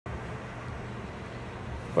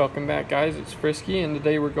Welcome back, guys. It's Frisky, and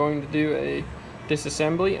today we're going to do a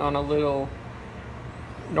disassembly on a little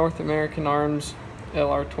North American Arms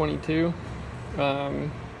LR22.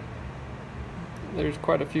 There's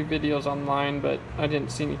quite a few videos online, but I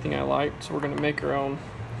didn't see anything I liked, so we're going to make our own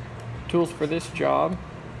tools for this job.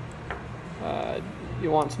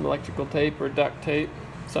 You want some electrical tape or duct tape,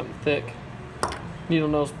 something thick, needle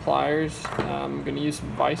nose pliers. I'm going to use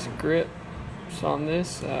some vice grips on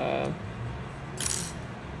this.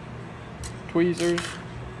 Tweezers,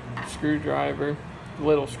 screwdriver,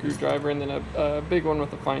 little screwdriver, and then a big one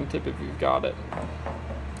with a fine tip if you've got it.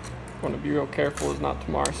 Want to be real careful as not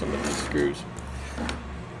to mar some of these screws.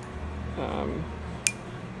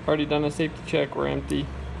 Already done a safety check, we're empty.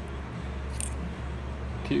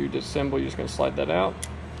 To disassemble, you're just going to slide that out.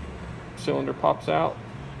 Cylinder pops out.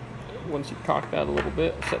 Once you cock that a little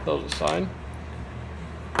bit, set those aside.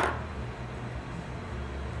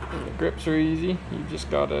 And the grips are easy, you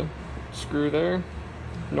just got to screw there,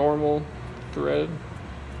 normal thread.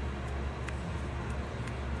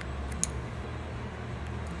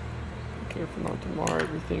 Be careful not to mar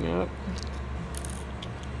everything up.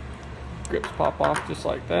 Grips pop off just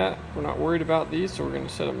like that. We're not worried about these, so we're going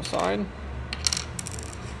to set them aside.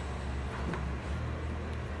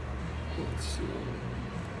 Let's see.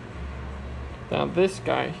 Now this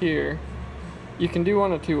guy here, you can do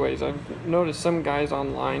one of two ways. I've noticed some guys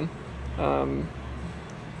online,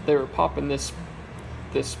 they were popping this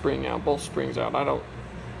spring out, both springs out. I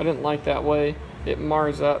didn't like that way. It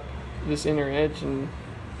mars up this inner edge, and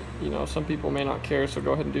you know, some people may not care, so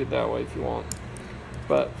go ahead and do it that way if you want.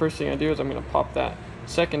 But first thing I do is I'm going to pop that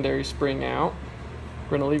secondary spring out.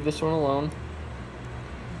 We're going to leave this one alone.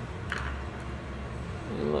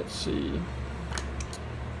 And let's see.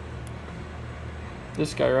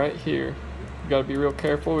 This guy right here, you got to be real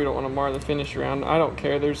careful. We don't want to mar the finish around. I don't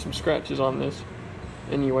care, there's some scratches on this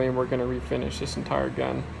anyway, and we're going to refinish this entire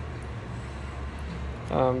gun.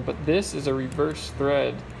 But this is a reverse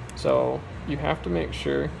thread, so you have to make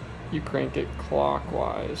sure you crank it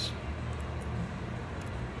clockwise.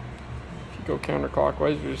 If you go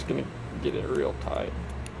counterclockwise, you're just going to get it real tight.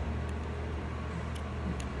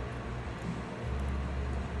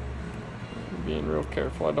 Being real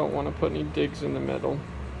careful, I don't want to put any digs in the middle.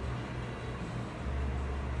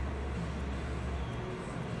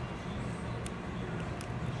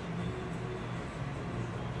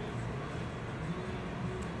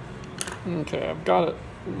 Okay, I've got it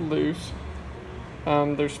loose.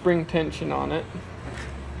 There's spring tension on it.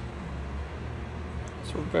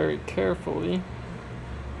 So very carefully,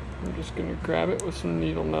 I'm just going to grab it with some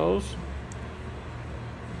needle nose.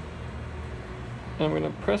 And I'm going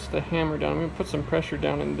to press the hammer down. I'm going to put some pressure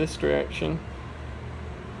down in this direction.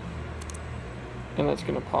 And that's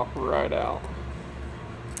going to pop right out.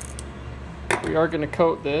 We are going to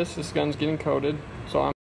coat this. This gun's getting coated.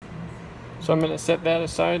 So I'm going to set that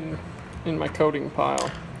aside in my coating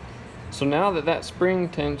pile. So now that spring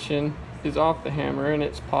tension is off the hammer and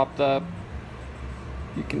it's popped up,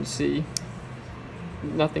 you can see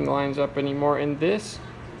nothing lines up anymore. And this,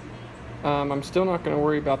 I'm still not going to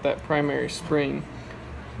worry about that primary spring.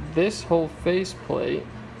 This whole face plate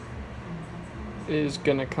is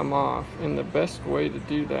going to come off, and the best way to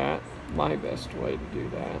do that, my best way to do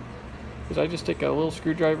that, is I just take a little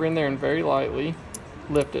screwdriver in there and very lightly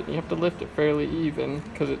lift it. You have to lift it fairly even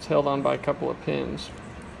because it's held on by a couple of pins.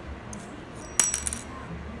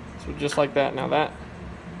 So just like that. Now that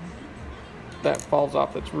falls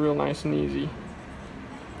off. That's real nice and easy.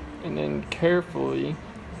 And then carefully,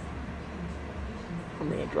 I'm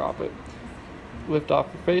going to drop it. Lift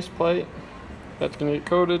off the faceplate. That's going to get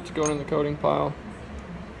coated. It's going in the coating pile.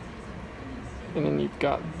 And then you've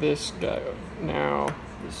got this guy. Now,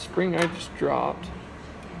 the spring I just dropped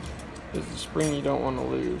is the spring you don't want to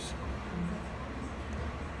lose.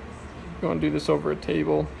 You want to do this over a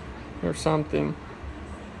table or something.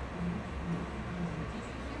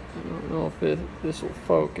 I don't know if this will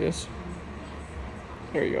focus.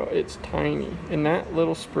 There you go. It's tiny. And that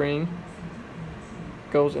little spring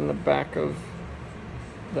goes in the back of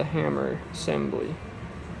the hammer assembly.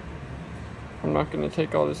 I'm not going to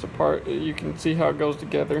take all this apart. You can see how it goes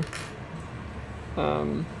together.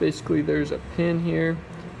 Basically, there's a pin here.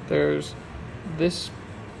 There's this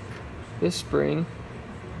spring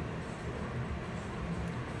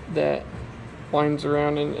that winds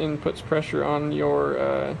around and puts pressure on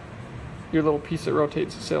your little piece that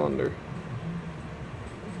rotates the cylinder.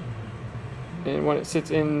 And when it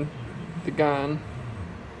sits in the gun,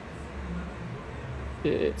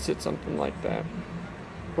 it sits something like that.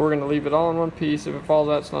 But we're going to leave it all in one piece. If it falls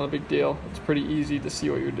out, it's not a big deal. It's pretty easy to see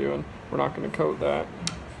what you're doing. We're not going to coat that.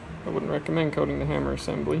 I wouldn't recommend coating the hammer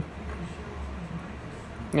assembly.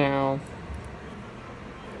 Now,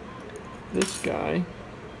 this guy,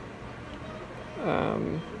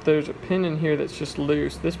 there's a pin in here that's just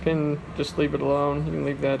loose. This pin, just leave it alone. You can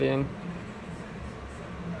leave that in.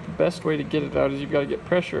 The best way to get it out is you've got to get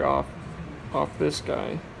pressure off this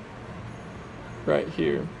guy right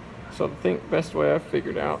here. So the best way I've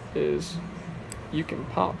figured out is you can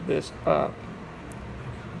pop this up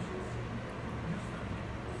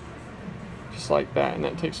just like that, and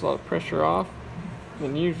that takes a lot of pressure off.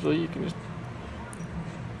 And usually you can just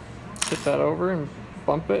sit that over and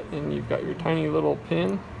bump it, and you've got your tiny little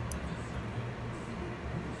pin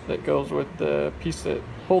that goes with the piece that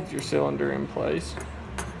holds your cylinder in place.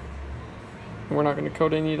 And we're not going to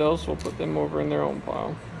coat any of those, so we'll put them over in their own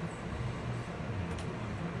pile.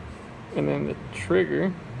 And then the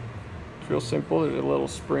trigger, it's real simple. There's a little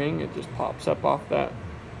spring. It just pops up off that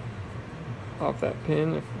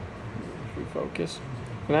pin if we focus.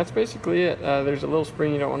 And that's basically it. There's a little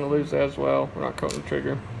spring you don't want to lose as well. We're not coating the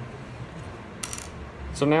trigger.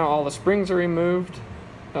 So now all the springs are removed.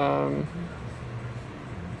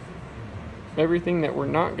 Everything that we're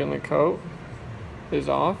not going to coat is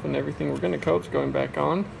off, and everything we're going to coat is going back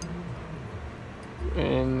on.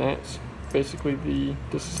 And that's basically the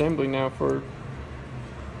disassembly now for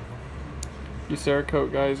you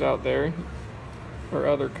Cerakote guys out there, or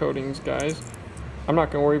other coatings guys. I'm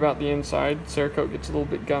not going to worry about the inside. Cerakote gets a little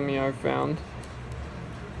bit gummy, I've found,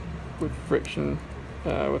 with friction,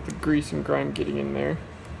 with the grease and grime getting in there.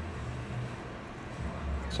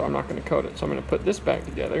 So I'm not going to coat it. So I'm going to put this back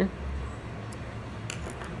together,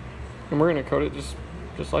 and we're going to coat it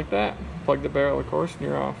just like that. Plug the barrel, of course, and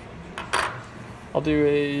you're off. I'll do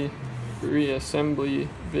a reassembly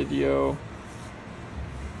video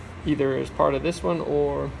either as part of this one,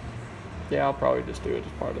 or yeah, I'll probably just do it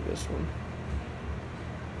as part of this one.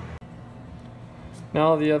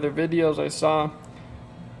 Now the other videos I saw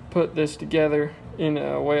put this together in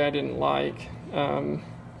a way I didn't like, so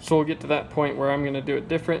we'll get to that point where I'm going to do it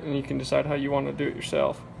different, and you can decide how you want to do it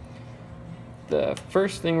yourself. The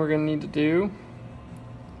first thing we're going to need to do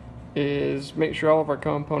is make sure all of our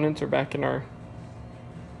components are back in our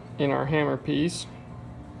hammer piece,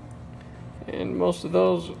 and most of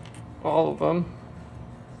those, all of them,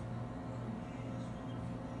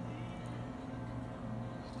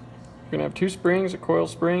 you're gonna have two springs, a coil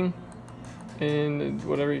spring, and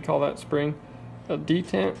whatever you call that spring, a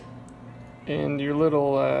detent, and your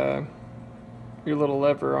little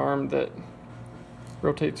lever arm that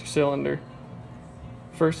rotates your cylinder.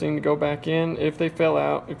 First thing to go back in, if they fell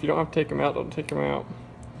out, if you don't have to take them out, don't take them out.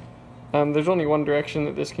 There's only one direction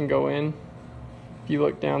that this can go in. If you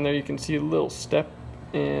look down there, you can see a little step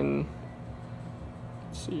in,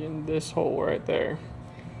 in this hole right there.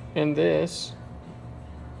 And this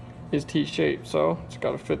is T-shaped, so it's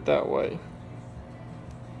got to fit that way.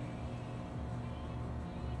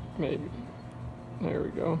 Maybe. There we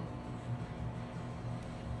go.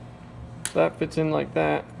 So that fits in like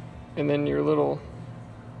that, and then your little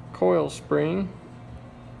coil spring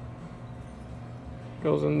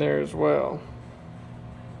goes in there as well.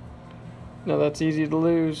 Now that's easy to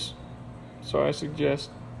lose, so I suggest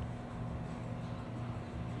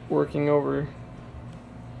working over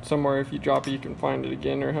somewhere. If you drop it, you can find it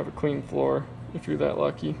again, or have a clean floor if you're that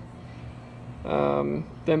lucky.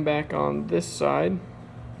 Then back on this side,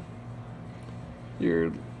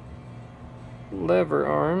 your lever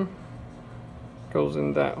arm goes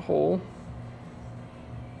in that hole,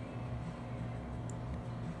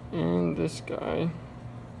 and this guy,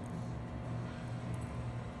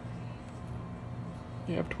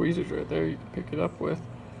 you have tweezers right there you can pick it up with.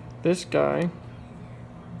 This guy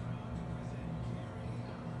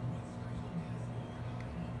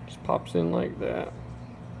just pops in like that.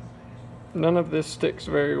 None of this sticks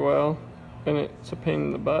very well, and it's a pain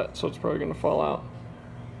in the butt, so it's probably going to fall out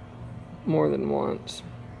more than once.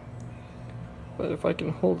 But if I can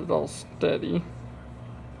hold it all steady,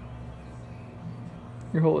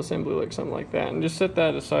 your whole assembly looks something like that. And just set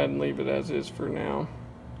that aside and leave it as is for now.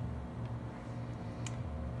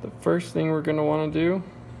 The first thing we're going to want to do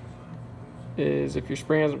is, if your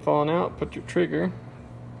spring hasn't fallen out, put your trigger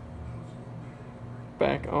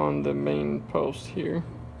back on the main post here.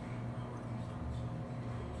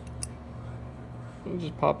 It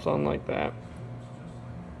just pops on like that.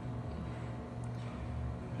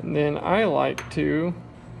 And then I like to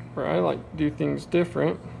do things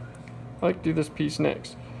different. I like to do this piece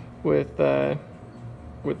next. With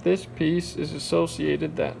this piece is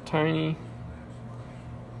associated that tiny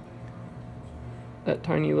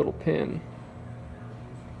little pin.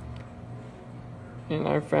 And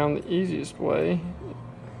I found the easiest way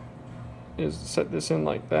is set this in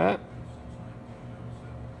like that.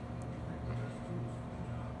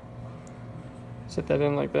 Set that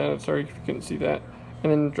in like that. Sorry if you couldn't see that.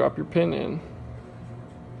 And then drop your pin in.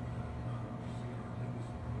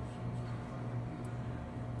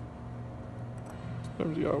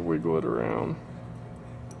 Sometimes you gotta wiggle it around.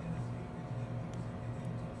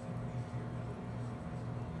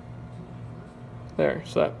 There,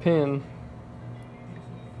 so that pin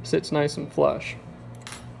sits nice and flush.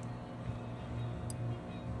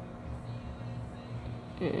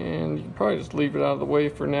 And you can probably just leave it out of the way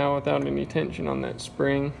for now without any tension on that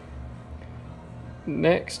spring.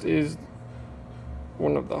 Next is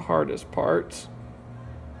one of the hardest parts,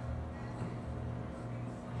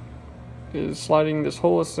 is sliding this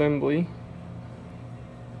whole assembly.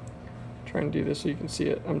 Try and do this so you can see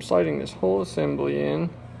it. I'm sliding this whole assembly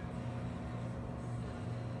in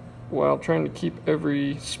while trying to keep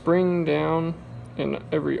every spring down and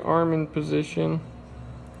every arm in position.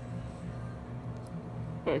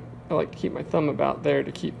 I like to keep my thumb about there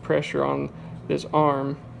to keep pressure on this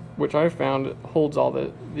arm, which I found holds all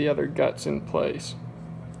the other guts in place.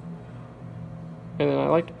 And then I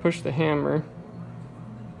like to push the hammer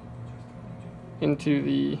into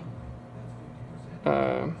the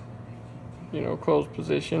closed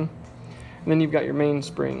position, and then you've got your main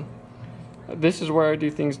spring. This is where I do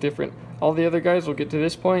things different. All the other guys will get to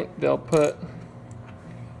this point, they'll put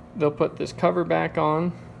this cover back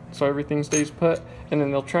on so everything stays put, and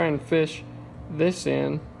then they'll try and fish this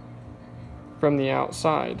in from the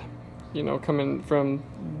outside, coming from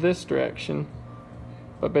this direction.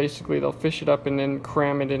 But basically they'll fish it up and then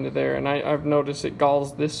cram it into there, and I've noticed it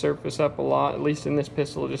galls this surface up a lot. At least in this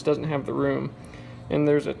pistol, it just doesn't have the room. And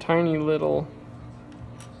there's a tiny little,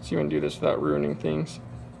 so you want to do this without ruining things.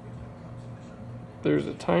 There's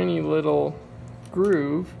a tiny little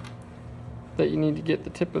groove that you need to get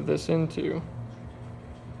the tip of this into.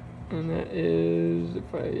 And that is,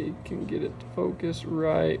 if I can get it to focus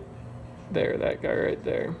right there, that guy right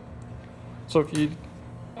there. So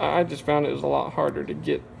I just found it was a lot harder to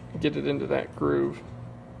get it into that groove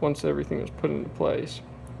once everything was put into place.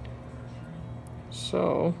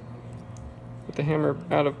 So, with the hammer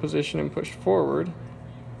out of position and pushed forward,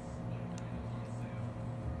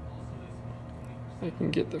 I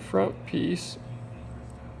can get the front piece,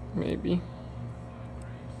 maybe.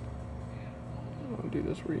 I'll do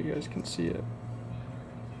this where you guys can see it.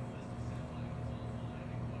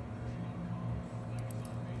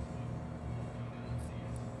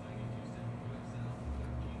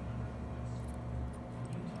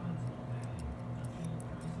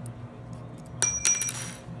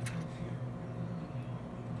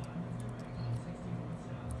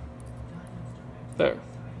 There.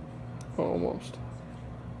 Almost.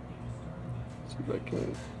 See if I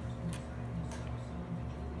can.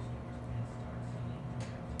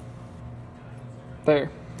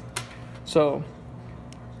 There. So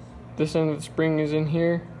this end of the spring is in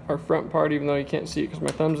here, our front part, even though you can't see it because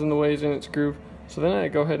my thumb's in the way, is in its groove. So then I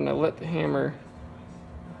go ahead and I let the hammer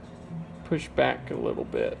push back a little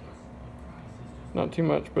bit. Not too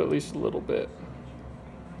much, but at least a little bit.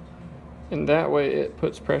 And that way it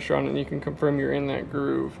puts pressure on it and you can confirm you're in that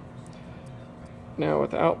groove. Now,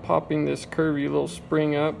 without popping this curvy little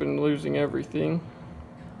spring up and losing everything,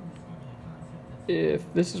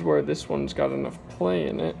 if this is where this one's got enough play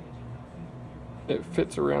in it, it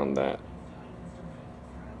fits around that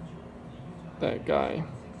guy.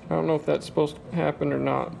 I don't know if that's supposed to happen or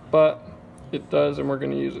not, but it does, and we're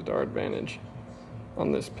going to use it to our advantage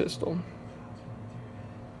on this pistol.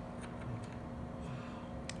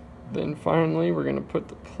 Then finally, we're going to put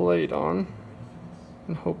the plate on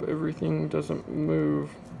and hope everything doesn't move.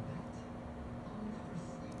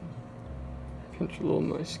 Pinch a little of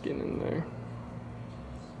my skin in there.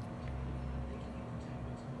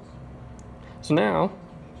 So now,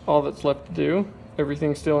 all that's left to do,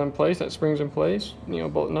 everything's still in place, that spring's in place,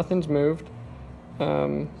 nothing's moved,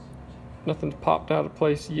 nothing's popped out of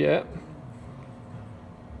place yet.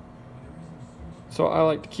 So I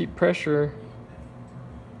like to keep pressure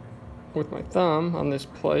with my thumb on this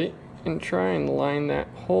plate and try and line that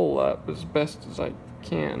hole up as best as I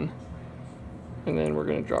can. And then we're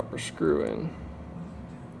going to drop our screw in.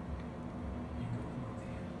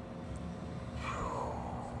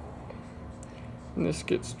 And this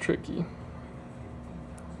gets tricky.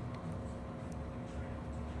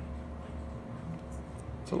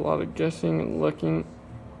 It's a lot of guessing and looking.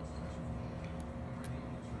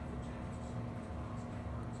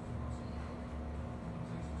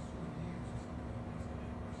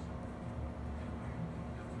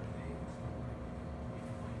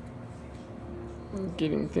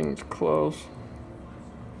 Getting things close.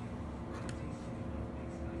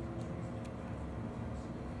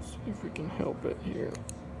 See if we can help it here.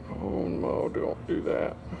 Oh no, don't do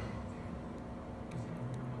that.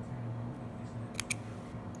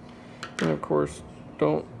 And of course,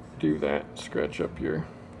 don't do that. Scratch up your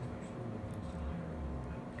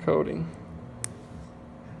coating.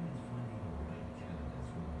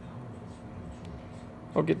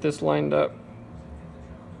 I'll get this lined up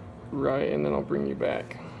right, and then I'll bring you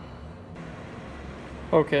back.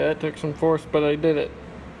 Okay, that took some force, but I did it.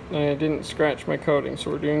 And I didn't scratch my coating,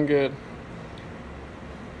 so we're doing good.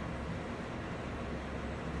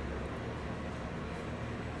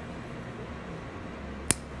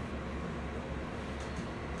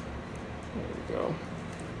 There we go.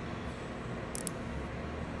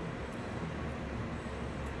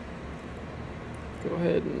 Go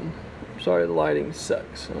ahead and, sorry the lighting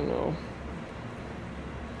sucks, I know.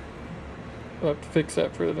 I'll have to fix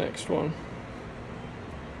that for the next one.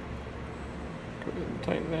 Go ahead and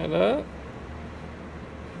tighten that up.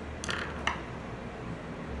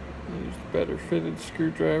 Use the better fitted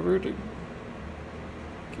screwdriver to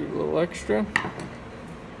give a little extra.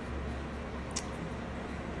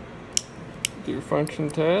 Do your function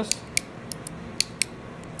test.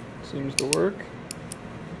 Seems to work.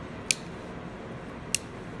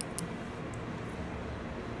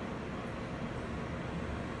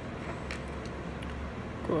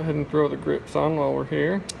 Go ahead and throw the grips on while we're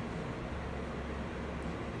here.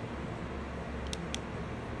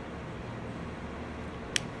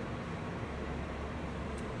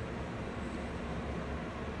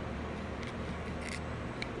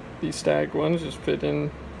 These stag ones just fit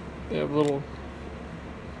in, they have little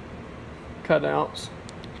cutouts.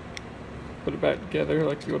 Put it back together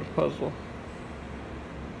like you would a puzzle.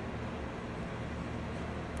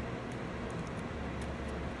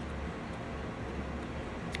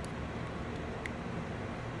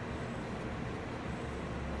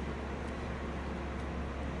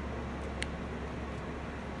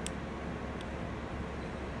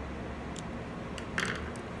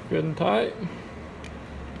 Good and tight.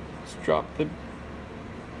 Let's drop the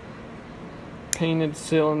painted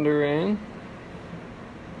cylinder in.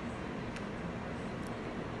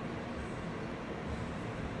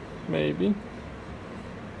 Maybe.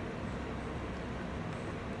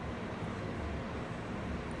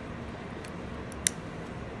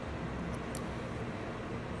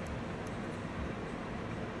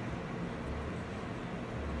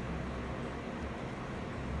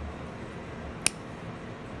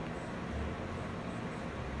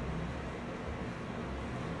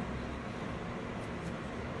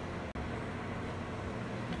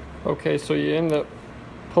 Okay, so you end up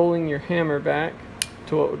pulling your hammer back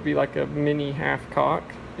to what would be like a mini half cock.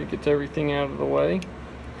 It gets everything out of the way.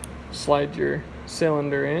 Slide your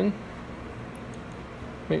cylinder in.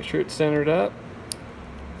 Make sure it's centered up.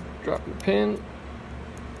 Drop your pin.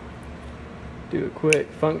 Do a quick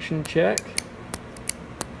function check.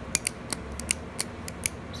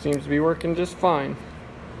 Seems to be working just fine.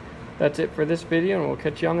 That's it for this video, and we'll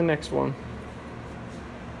catch you on the next one.